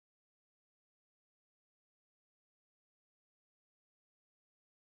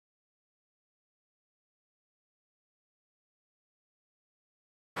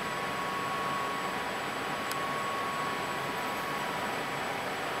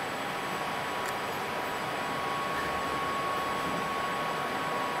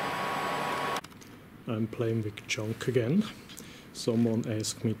I'm playing with junk again. Someone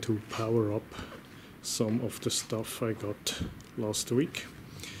asked me to power up some of the stuff I got last week.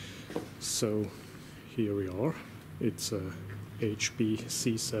 So here we are. It's a HP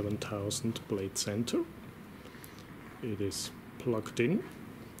C7000 Blade Center. It is plugged in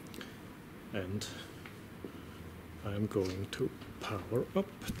and I'm going to power up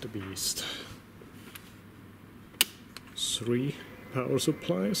the beast. 3 power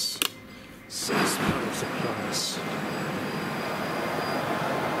supplies, 6 power supplies.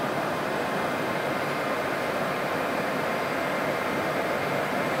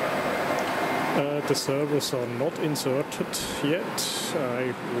 The servers are not inserted yet.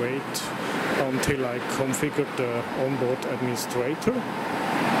 I wait until I configure the onboard administrator.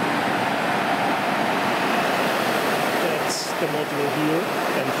 That's the module here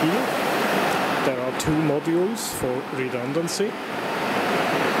and here. There are 2 modules for redundancy.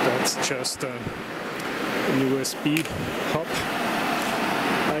 That's just a USB hub.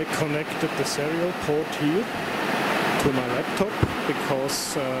 I connected the serial port here to my laptop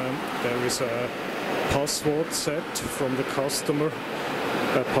because there is a password set from the customer,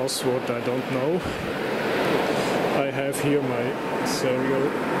 a password I don't know. I have here my serial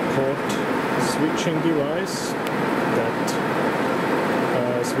port switching device that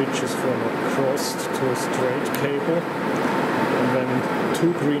switches from a crossed to a straight cable, and when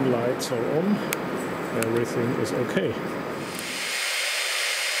 2 green lights are on, everything is okay.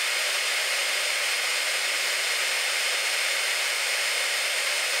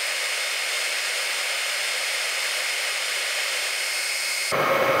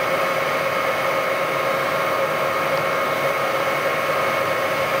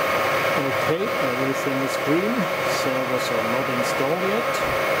 Okay, everything is green, servers are not installed yet.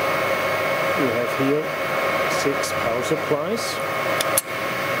 We have here 6 power supplies,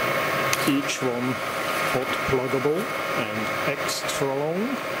 each one hot pluggable and extra long.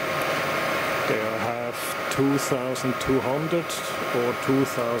 They have 2200 or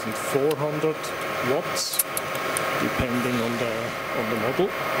 2400 watts, depending on the model.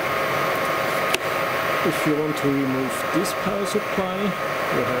 If you want to remove this power supply,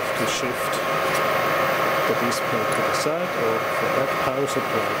 you have to shift the display to the side, or for that power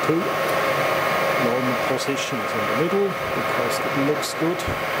supply too. Normal position is in the middle because it looks good.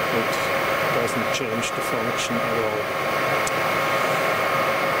 It doesn't change the function at all.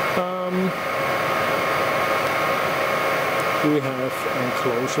 We have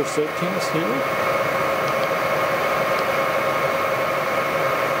enclosure settings here.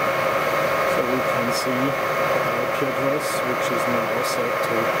 See the IP address, which is now set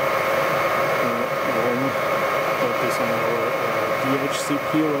to one that is in our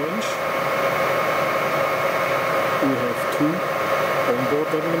DHCP range. We have 2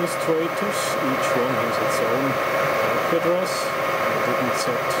 onboard administrators, each one has its own IP address. I didn't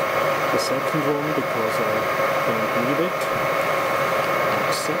set the second one because I don't need it.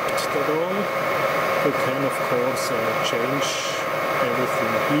 Accept that all. You can of course change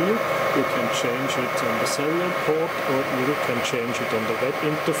everything here. You can change it on the serial port, or you can change it on the web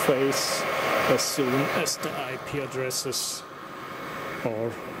interface as soon as the IP addresses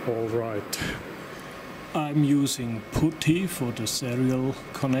are alright. I'm using PWJ for the serial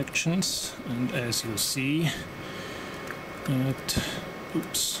connections, and as you see at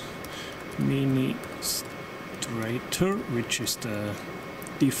mini Strater, which is the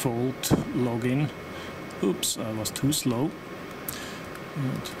default login. Oops, I was too slow.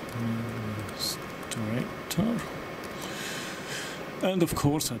 And of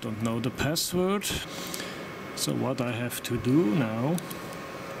course I don't know the password, so what I have to do now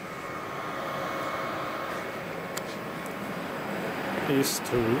is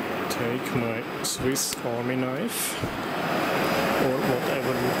to take my Swiss Army knife, or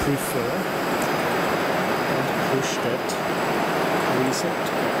whatever you prefer, and push that reset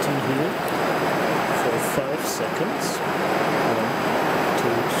button here for 5 seconds. 1, 2,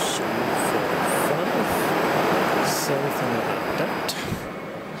 3, 4, 5, something like that.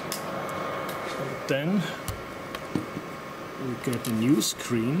 And then we get a new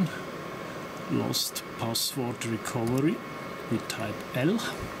screen, lost password recovery. We type L,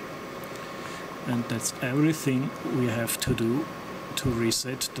 and that's everything we have to do to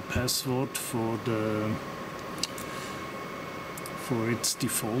reset the password for its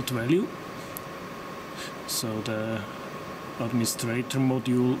default value. So the administrator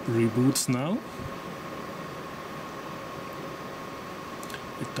module reboots now.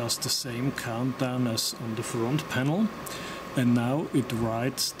 It does the same countdown as on the front panel, and now it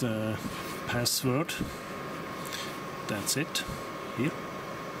writes the password. That's it, here.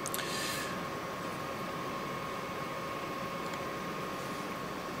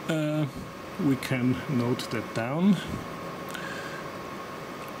 we can note that down,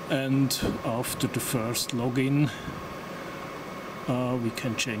 and after the first login we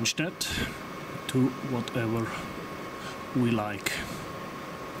can change that to whatever we like.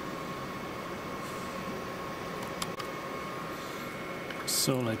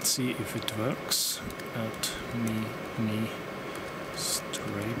 So let's see if it works.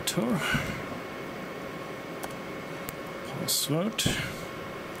 Administrator, password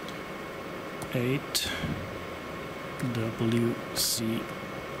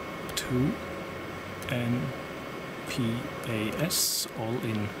 8WC2NPAS, all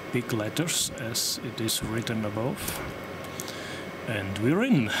in big letters as it is written above, and we're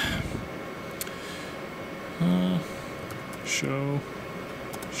in. Show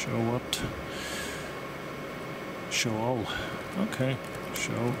what? Show all. Okay,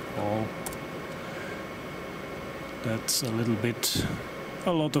 show all. That's a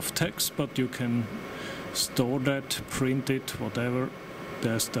lot of text, but you can store that, print it, whatever.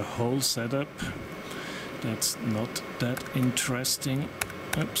 There's the whole setup. That's not that interesting.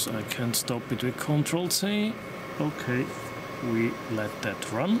 Oops, I can't stop it with Ctrl-C. Okay, we let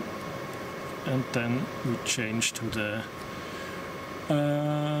that run, and then we change to the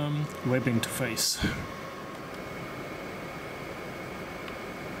web interface.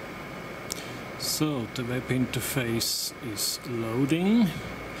 So the web interface is loading.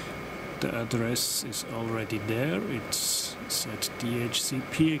 The address is already there. It's set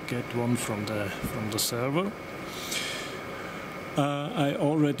DHCP. Get one from the server. I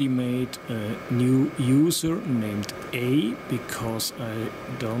already made a new user named A because I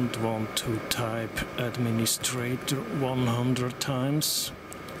don't want to type administrator 100 times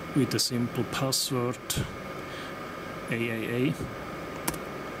with a simple password AAA.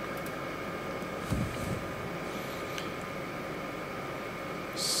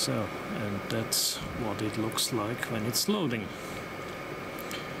 So, and that's what it looks like when it's loading.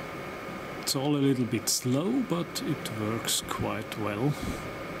 It's all a little bit slow, but it works quite well.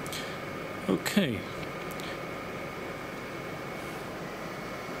 Okay.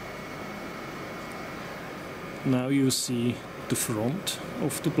 Now you see the front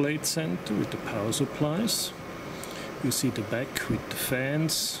of the Blade Center with the power supplies. You see the back with the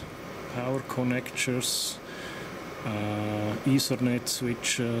fans, power connectors, Ethernet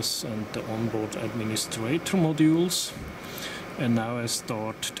switches and the onboard administrator modules. And now I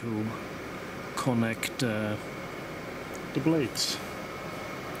start to connect the blades.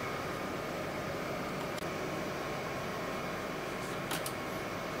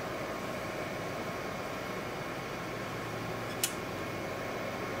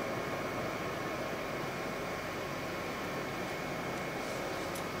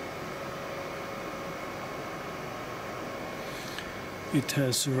 It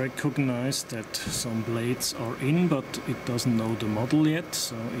has recognized that some blades are in, but it doesn't know the model yet,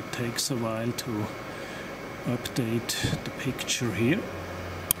 so it takes a while to update the picture here.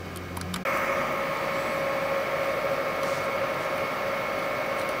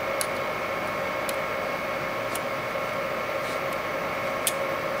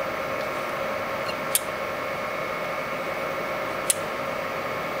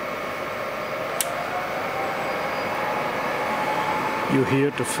 You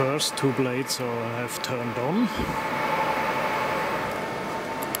hear the first two blades have turned on.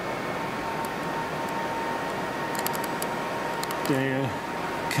 They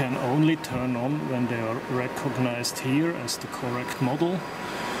can only turn on when they are recognized here as the correct model,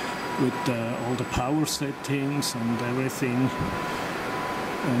 with all the power settings and everything.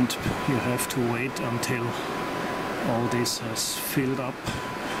 And you have to wait until all this has filled up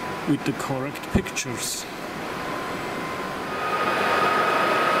with the correct pictures.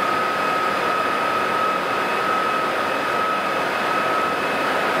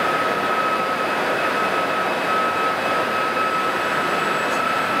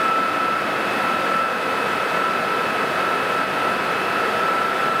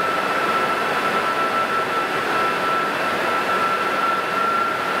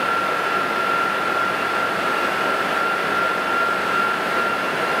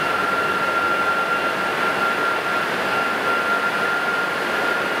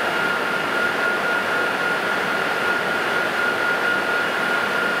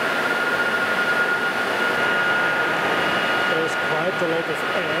 A lot of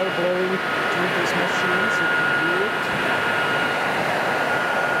air blowing through these machines, you can hear it.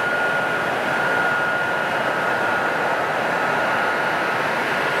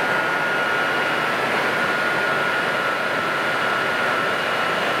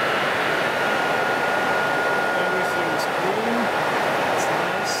 Everything is green, it's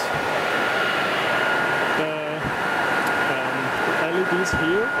nice.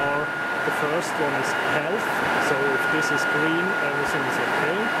 here are, the first one is health, so if this is green, everything is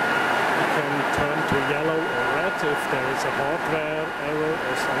okay. You can turn to yellow or red if there is a hardware error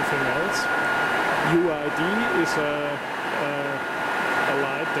or something else. UID is a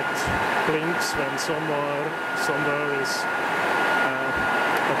light that blinks when somewhere is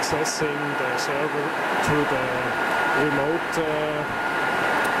accessing the server through the remote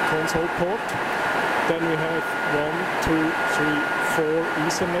console port. Then we have 1, 2, 3, 4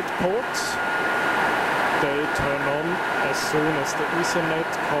 Ethernet ports. They turn on as soon as the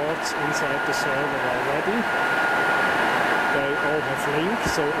Ethernet cards inside the server are ready. They all have link,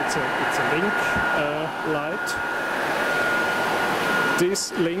 so it's a link light.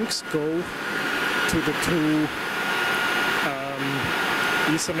 These links go to the two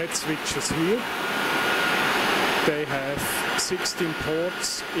Ethernet switches here. They have 16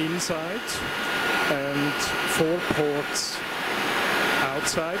 ports inside and 4 ports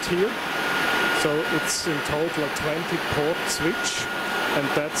outside here. So it's in total a 20 port switch, and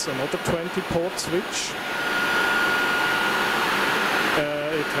that's another 20 port switch.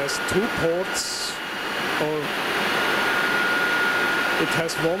 It has 2 ports, or it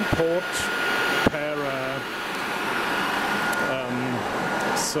has 1 port per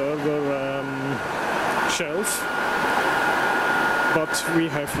server shelf, but we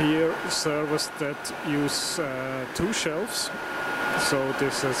have here servers that use 2 shelves, so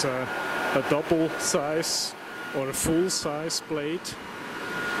this is a double size or a full size blade,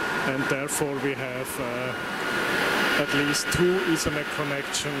 and therefore we have at least 2 Ethernet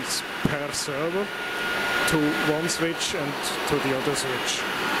connections per server to one switch and to the other switch.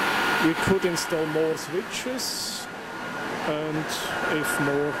 We could install more switches, and if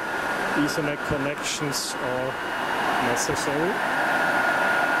more Ethernet connections are necessary.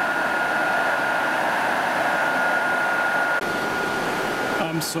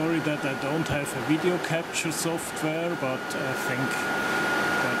 I'm sorry that I don't have a video capture software, but I think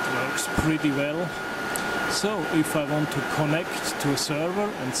that works pretty well. So if I want to connect to a server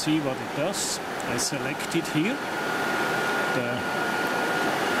and see what it does, I select it here. The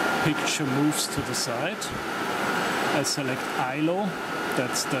picture moves to the side. I select ILO,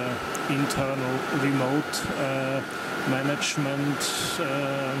 that's the internal remote management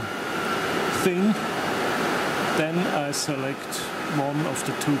thing. Then I select one of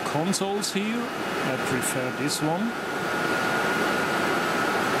the 2 consoles here. I prefer this one.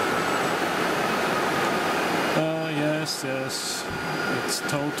 Yes, it's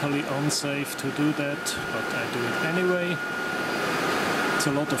totally unsafe to do that, but I do it anyway. It's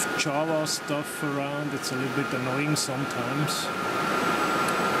a lot of Java stuff around, it's a little bit annoying sometimes.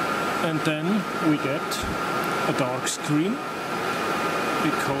 And then we get a dark screen,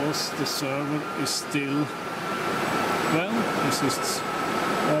 because the server is still, well,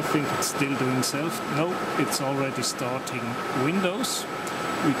 I think it's still doing no, it's already starting Windows.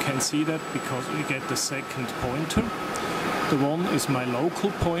 We can see that because we get the second pointer. The one is my local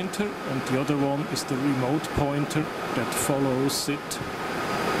pointer, and the other one is the remote pointer that follows it.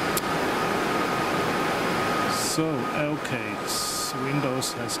 So, okay,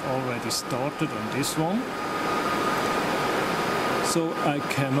 Windows has already started on this one. So I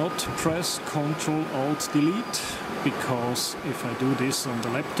cannot press Ctrl-Alt-Delete, because if I do this on the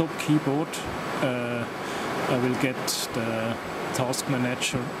laptop keyboard, I will get the task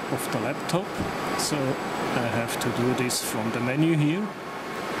manager of the laptop. So I have to do this from the menu here.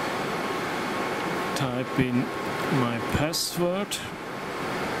 Type in my password.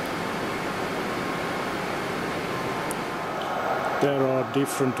 There are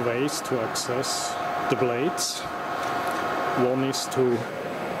different ways to access the blades. One is to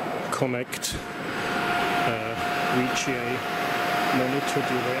connect VGA monitor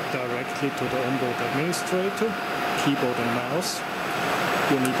directly to the onboard administrator, keyboard and mouse.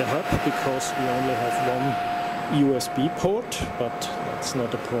 You need a hub because we only have one USB port, but that's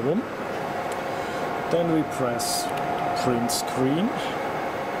not a problem. Then we press print screen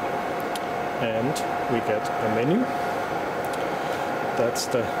and we get a menu. That's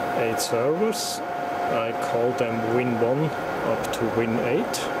the 8 servers. I call them Win1 up to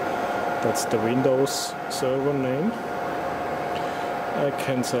Win8. That's the Windows server name. I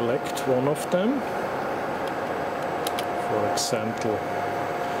can select one of them. For example,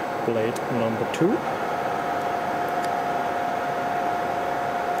 blade number 2.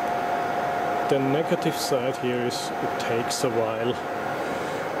 The negative side here is it takes a while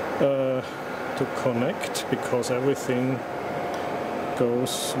to connect, because everything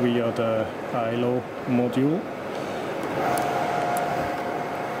goes via the ILO module.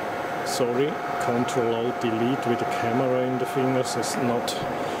 So sorry, Ctrl-Alt-Delete with the camera in the fingers is not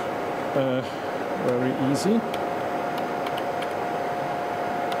very easy.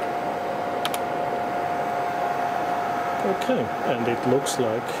 Okay, and it looks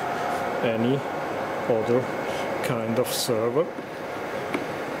like any other kind of server,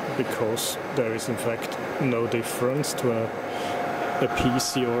 because there is in fact no difference to a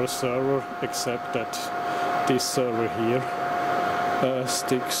PC or a server, except that this server here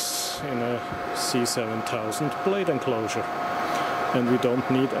sticks in a C7000 Blade Enclosure, and we don't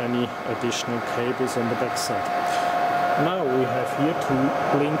need any additional cables on the back side. Now we have here two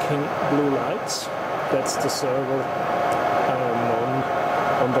blinking blue lights. That's the server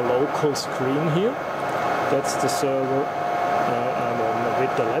on the local screen here. That's the server I'm on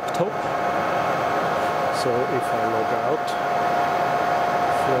with the laptop. So if I log out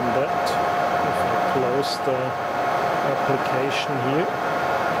from that, if I close the application here,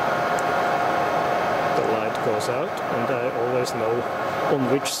 the light goes out and I always know on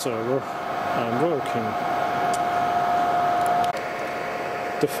which server I'm working.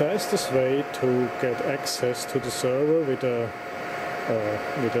 The fastest way to get access to the server with a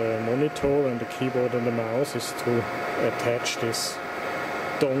monitor and a keyboard and a mouse is to attach this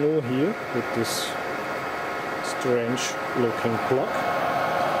dongle here with this strange looking plug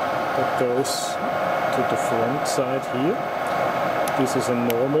that goes to the front side here. This is a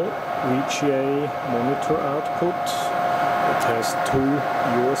normal VGA monitor output. It has two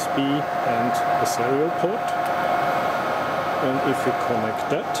USB and a serial port. And if you connect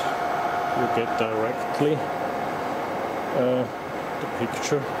that, you get directly the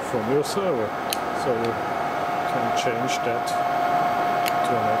picture from your server. So you can change that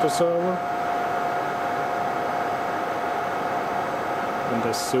to another server. And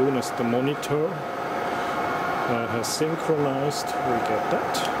as soon as the monitor has synchronized, we get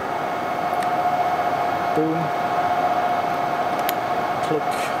that. Boom.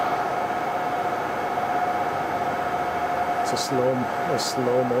 Click. It's a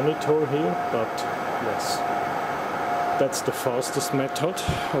slow monitor here, but yes. That's the fastest method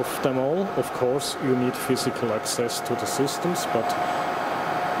of them all. Of course, you need physical access to the systems, but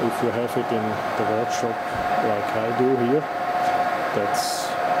if you have it in the workshop like I do here, that's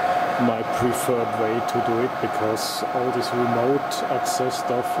my preferred way to do it, because all this remote access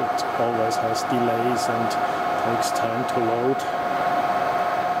stuff, it always has delays and takes time to load.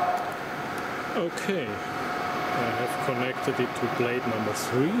 Okay, I have connected it to blade number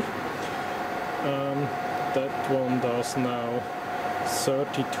 3. That one does now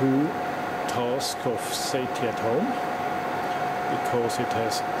 32 tasks of safety at home, because it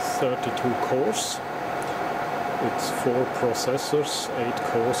has 32 cores. It's 4 processors, 8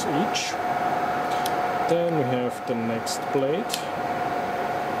 cores each. Then we have the next blade,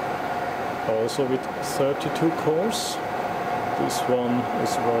 also with 32 cores. This one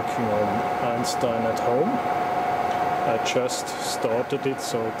is working on Einstein at home. I just started it,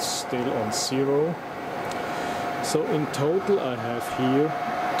 so it's still on 0. So in total I have here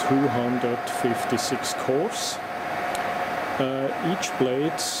 256 cores. Each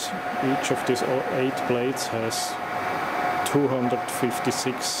of these 8 blades has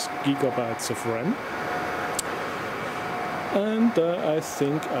 256 gigabytes of RAM. And I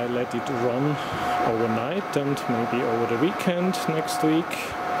think I let it run overnight and maybe over the weekend next week.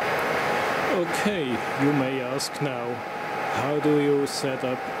 Okay, you may ask now, how do you set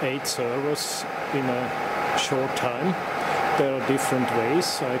up 8 servers in a short time? There are different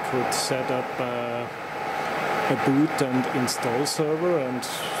ways. I could set up a boot and install server and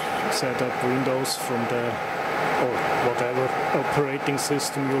set up Windows from the, or whatever operating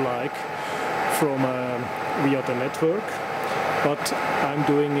system you like, from via the network. But I'm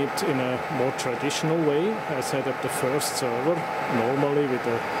doing it in a more traditional way. I set up the first server, normally with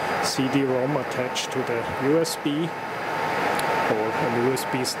a CD-ROM attached to the USB, or a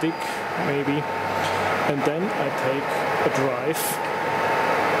USB stick maybe. And then I take a drive.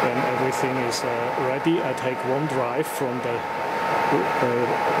 When everything is ready, I take one drive from the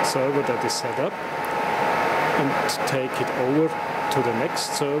server that is set up and take it over to the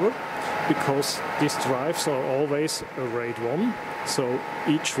next server, because these drives are always a RAID 1, so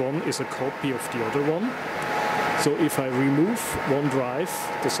each one is a copy of the other one. So if I remove one drive,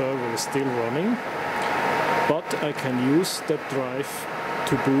 the server is still running, but I can use that drive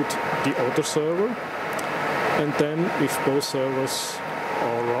to boot the other server. And then if both servers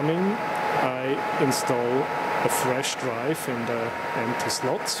are running, I install a fresh drive in the empty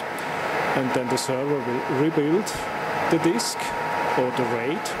slots, and then the server will rebuild the disk or the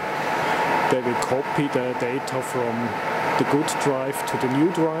RAID. They will copy the data from the good drive to the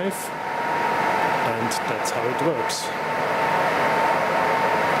new drive, and that's how it works.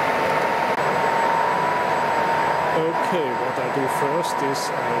 Okay, what I do first is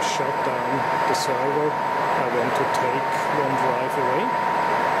I shut down the server. I want to take one drive away.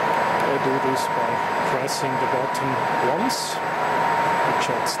 I do this by pressing the button once. It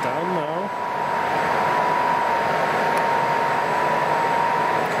shuts down now.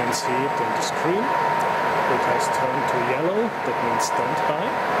 You can see it on the screen. It has turned to yellow, that means standby.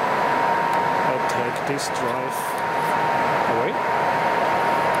 I take this drive away,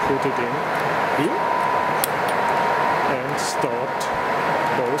 put it in here, and start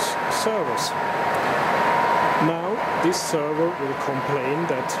both servers. Now this server will complain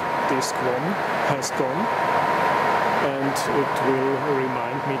that disk 1 has gone, and it will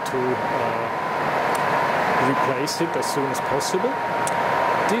remind me to replace it as soon as possible.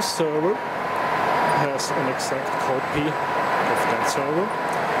 This server has an exact copy of that server.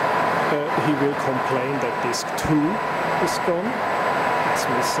 He will complain that disk 2 is gone. It's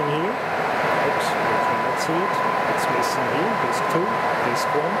missing here. Oops, you cannot see it. It's missing here, disk 2, disk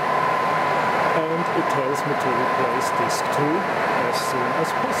 1. And it tells me to replace disk 2 as soon as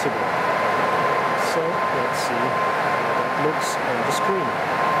possible. So let's see how that looks on the screen.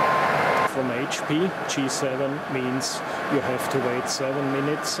 From HP, G7 means you have to wait 7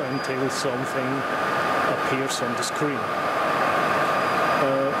 minutes until something appears on the screen.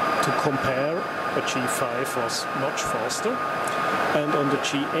 To compare, a G5 was much faster, and on the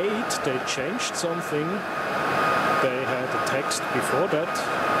G8 they changed something. They had a text before that,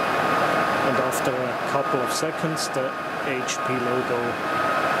 and after a couple of seconds the HP logo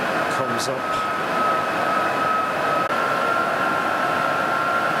comes up.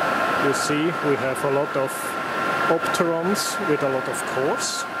 You see, we have a lot of Optrons with a lot of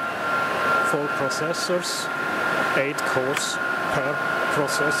cores, 4 processors, 8 cores per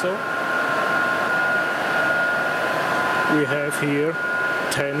processor. We have here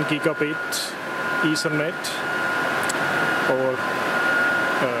 10 gigabit Ethernet or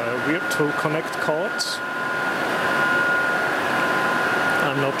virtual connect cards.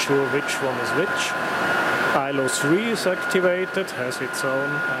 I'm not sure which one is which. ILO 3 is activated, has its own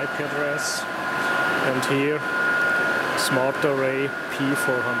IP address, and here Smart Array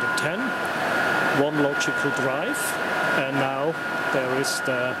P410, 1 logical drive, and now there is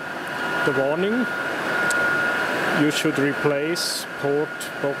the warning. You should replace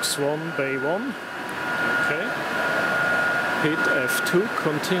port box 1 bay 1. Okay. Hit F2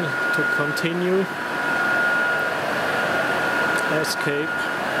 to continue. Escape.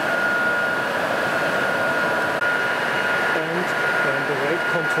 And when the RAID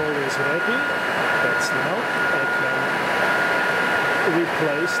controller is ready, that's now, I can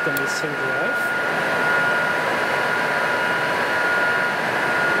replace the missing drive.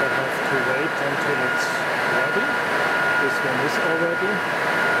 I have to wait until it's ready. This one is already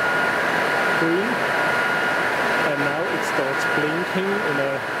green. And now it starts blinking in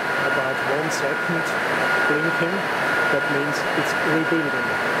about 1 second blinking. That means it's rebuilding.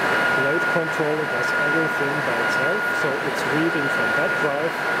 The RAID controller does everything by itself, so it's reading from that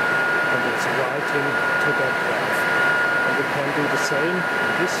drive and it's writing to that drive. And we can do the same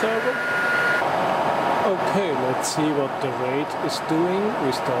on this server. Okay, let's see what the RAID is doing.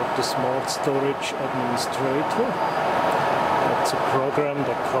 We start the Smart Storage Administrator. That's a program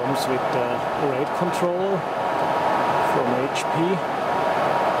that comes with the RAID controller from HP.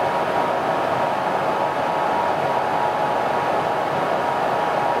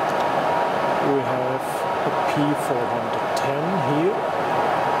 We have a P410 here,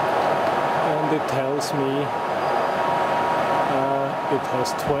 and it tells me it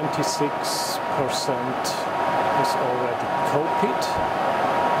has 26% is already copied.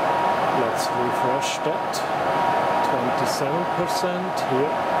 Let's refresh that. 27%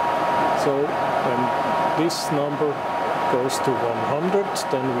 here. So when this number goes to 100,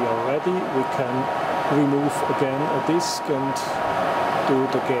 then we are ready. We can remove again a disk and do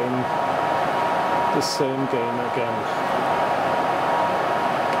the same game again.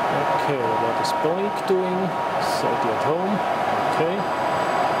 Okay, what is Blake doing? SETI at home. Okay.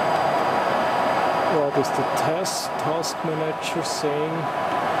 What is the task manager saying?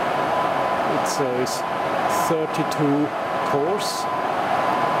 It says 32 cores.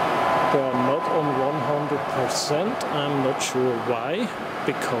 They are not on 100%. I'm not sure why,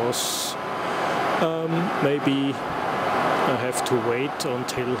 because maybe I have to wait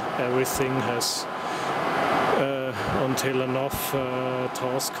until everything has until enough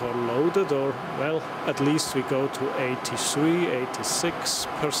tasks are loaded, or well, at least we go to 83,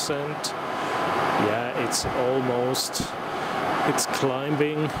 86%. Yeah, it's almost It's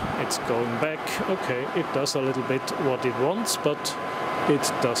climbing, it's going back. Okay, it does a little bit what it wants, but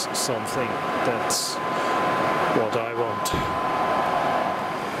it does something. That's what I want.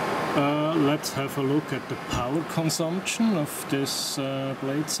 Let's have a look at the power consumption of this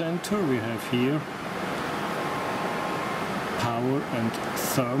blade center. We have here power and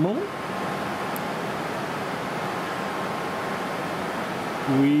thermal.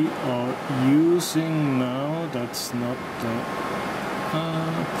 We are using now, that's not the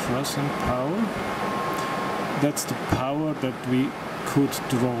present power, that's the power that we could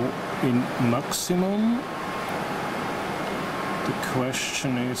draw in maximum. The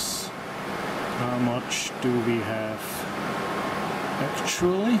question is, how much do we have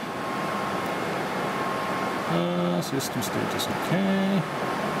actually? System state is okay.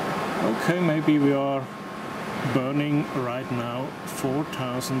 Okay, maybe we are burning right now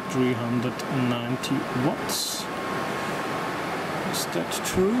 4,390 watts. Is that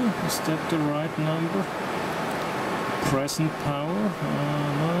true? Is that the right number? Present power?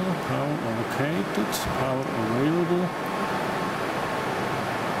 No, power allocated, power available.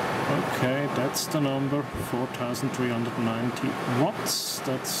 Okay, that's the number, 4,390 watts.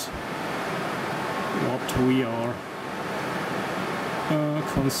 That's what we are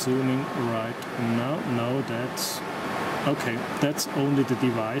consuming right now. No, that's okay. That's only the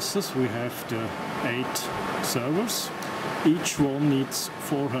devices. We have the 8 servers. Each one needs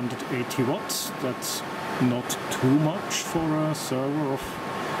 480 watts. That's not too much for a server of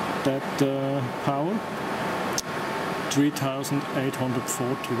that power.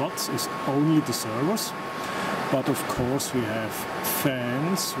 3,840 watts is only the servers. But of course we have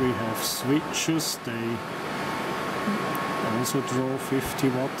fans, we have switches, they also draw 50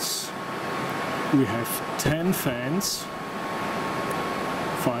 watts. We have 10 fans,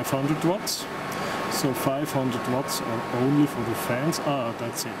 500 watts. So 500 watts are only for the fans. Ah,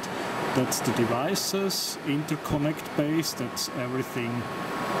 that's it. That's the devices, interconnect base, that's everything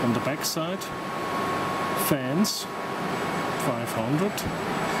on the back side. Fans, 500.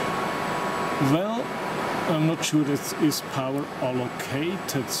 Well, I'm not sure this is power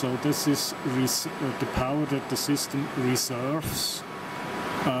allocated, so this is the power that the system reserves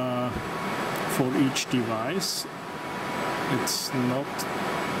for each device. It's not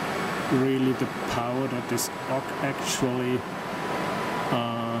really the power that is actually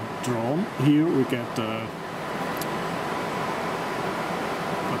drawn. Here we get a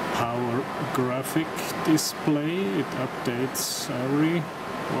power graphic display. It updates every,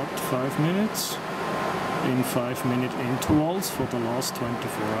 5 minutes? In 5-minute intervals for the last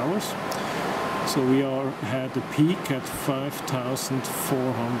 24 hours. So we had a peak at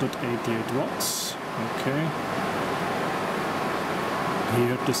 5,488 watts. Okay.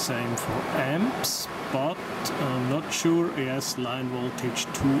 Here the same for amps, but I'm not sure. Yes, line voltage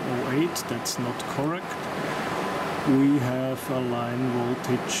 208, that's not correct. We have a line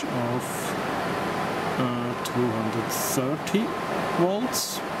voltage of 230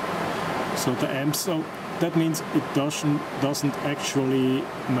 volts. So the amps, so that means it doesn't actually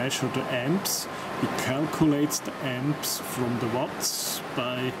measure the amps. It calculates the amps from the watts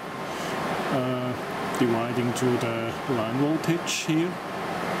by dividing through the line voltage here.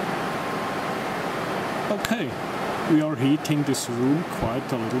 Okay, we are heating this room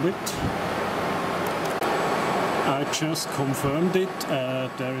quite a little bit. I just confirmed it.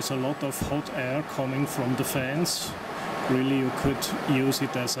 There is a lot of hot air coming from the fans. Really, you could use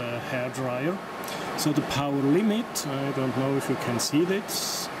it as a hairdryer. So the power limit, I don't know if you can see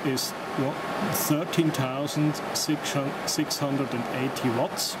this, is 13,680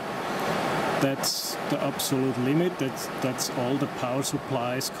 watts. That's the absolute limit. That's all the power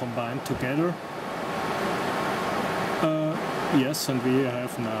supplies combined together. Yes, and we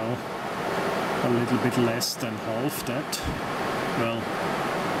have now a little bit less than half that. Well,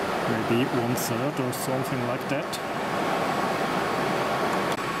 maybe 1/3 or something like that.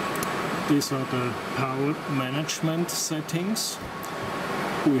 These are the power management settings.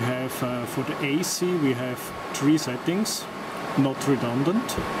 We have, for the AC, we have 3 settings, not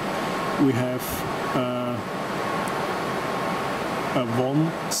redundant. We have a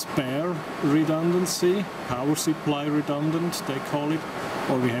 1 spare redundancy, power supply redundant, they call it,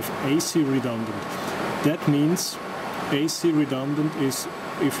 or we have AC redundant. That means AC redundant is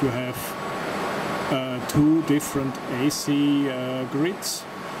if you have 2 different AC grids.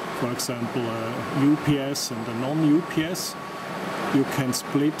 For example, UPS and a non-UPS, you can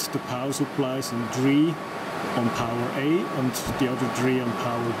split the power supplies in 3 on power A and the other 3 on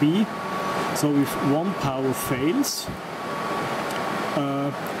power B. So if one power fails,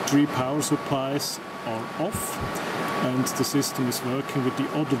 3 power supplies are off and the system is working with the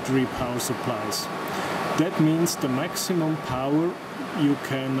other 3 power supplies. That means the maximum power you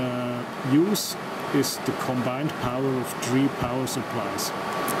can use is the combined power of 3 power supplies.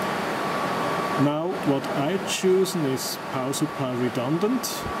 Now what I've chosen is power supply redundant,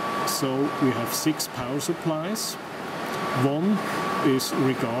 so we have 6 power supplies. 1 is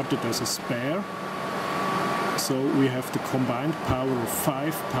regarded as a spare, so we have the combined power of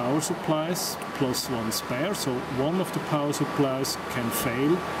 5 power supplies plus 1 spare, so one of the power supplies can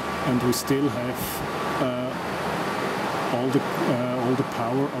fail and we still have all the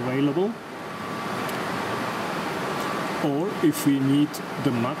power available. Or if we need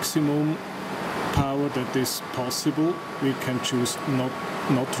the maximum power that is possible, we can choose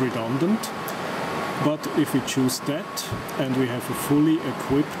not redundant. But if we choose that and we have a fully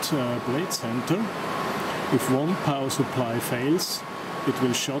equipped blade center, if one power supply fails, it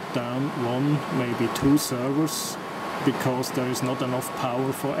will shut down 1, maybe 2 servers because there is not enough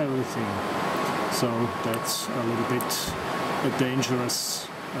power for everything. So that's a little bit a dangerous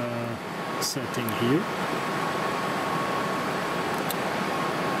setting here.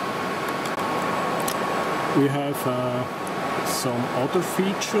 We have some other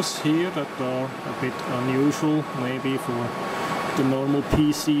features here that are a bit unusual, maybe for the normal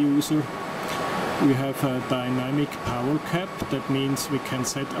PC user. We have a dynamic power cap. That means we can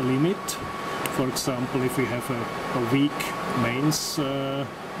set a limit. For example, if we have a weak mains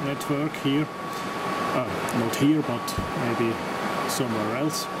network here, not here, but maybe somewhere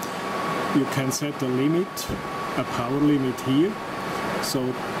else, you can set a limit, a power limit here,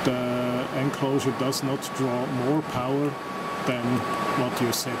 so the enclosure does not draw more power than what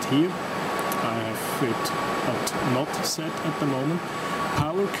you set here. I have it at not set at the moment.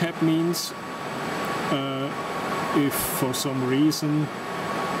 Power cap means if for some reason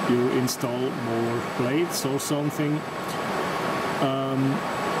you install more blades or something,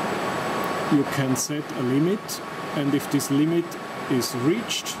 you can set a limit, and if this limit is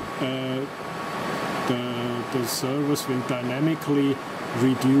reached, the servers will dynamically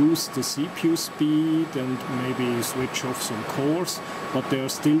reduce the CPU speed and maybe switch off some cores, but they are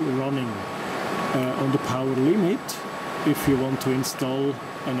still running. On the power limit, if you want to install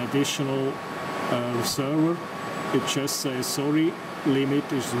an additional server, it just says, sorry,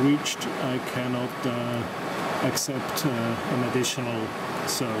 limit is reached, I cannot accept an additional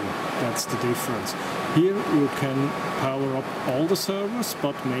server. That's the difference. Here you can power up all the servers,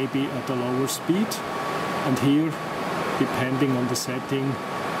 but maybe at a lower speed, and here, depending on the setting,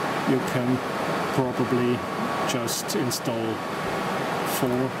 you can probably just install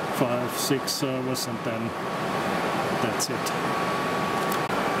 4, 5, 6 servers and then that's it.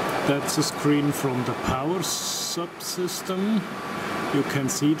 That's a screen from the power subsystem. You can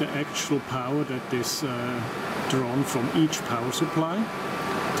see the actual power that is drawn from each power supply.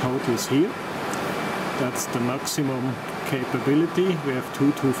 Total is here. That's the maximum capability. We have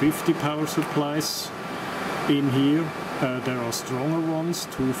 2 250 power supplies in here. There are stronger ones,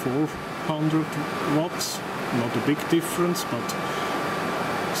 2 400 watts. Not a big difference, but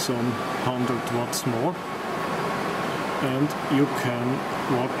some 100 watts more. And you can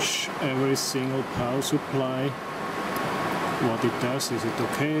watch every single power supply, what it does, is it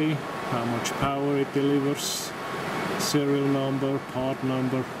okay, how much power it delivers, serial number, part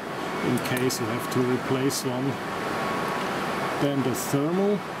number, in case you have to replace one. Then the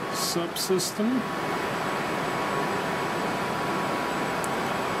thermal subsystem.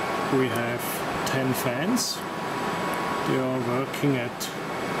 We have 10 fans. They are working at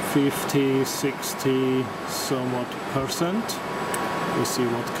 50, 60, somewhat %. We see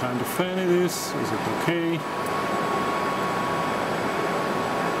what kind of fan it is it okay?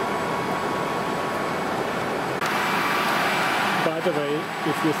 By the way,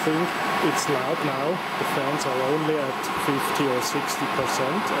 if you think it's loud now, the fans are only at 50 or 60%,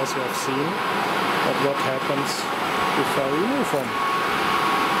 as you have seen. But what happens if I remove one?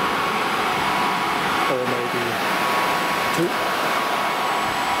 Or maybe 2.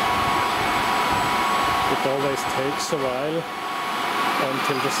 It always takes a while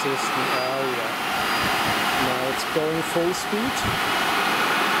until the system, now it's going full speed.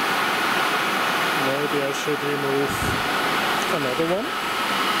 Maybe I should remove another one.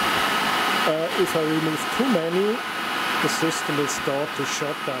 If I remove too many, the system will start to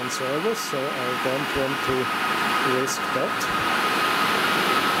shut down servers, so I don't want to risk that.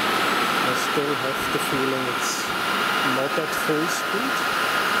 I still have the feeling it's not at full speed.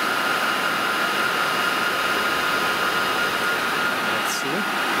 Let's see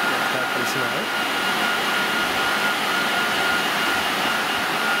what happens now.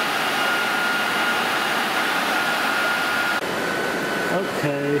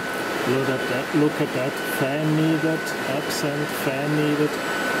 Look at that, fan needed, absent, fan needed,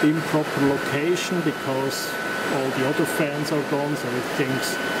 improper location because all the other fans are gone, so it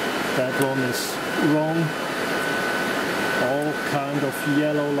thinks that one is wrong. All kind of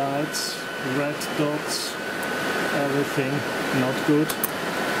yellow lights, red dots, everything not good.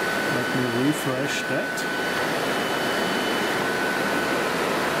 Let me refresh that.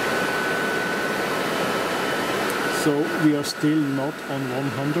 So we are still not on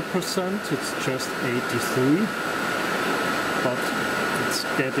 100%, it's just 83, but it's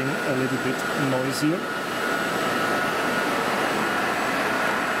getting a little bit noisier.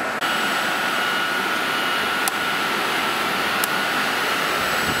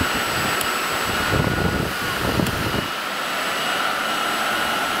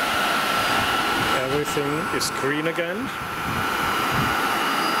 Everything is green again.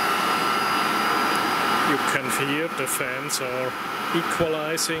 You can hear the fans are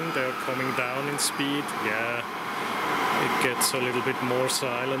equalizing, they're coming down in speed. Yeah, it gets a little bit more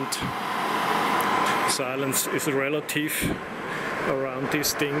silent. Silence is relative around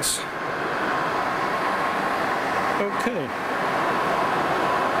these things. Okay.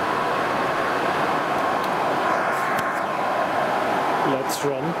 Let's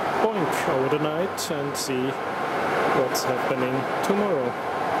run Boink over the night and see what's happening tomorrow.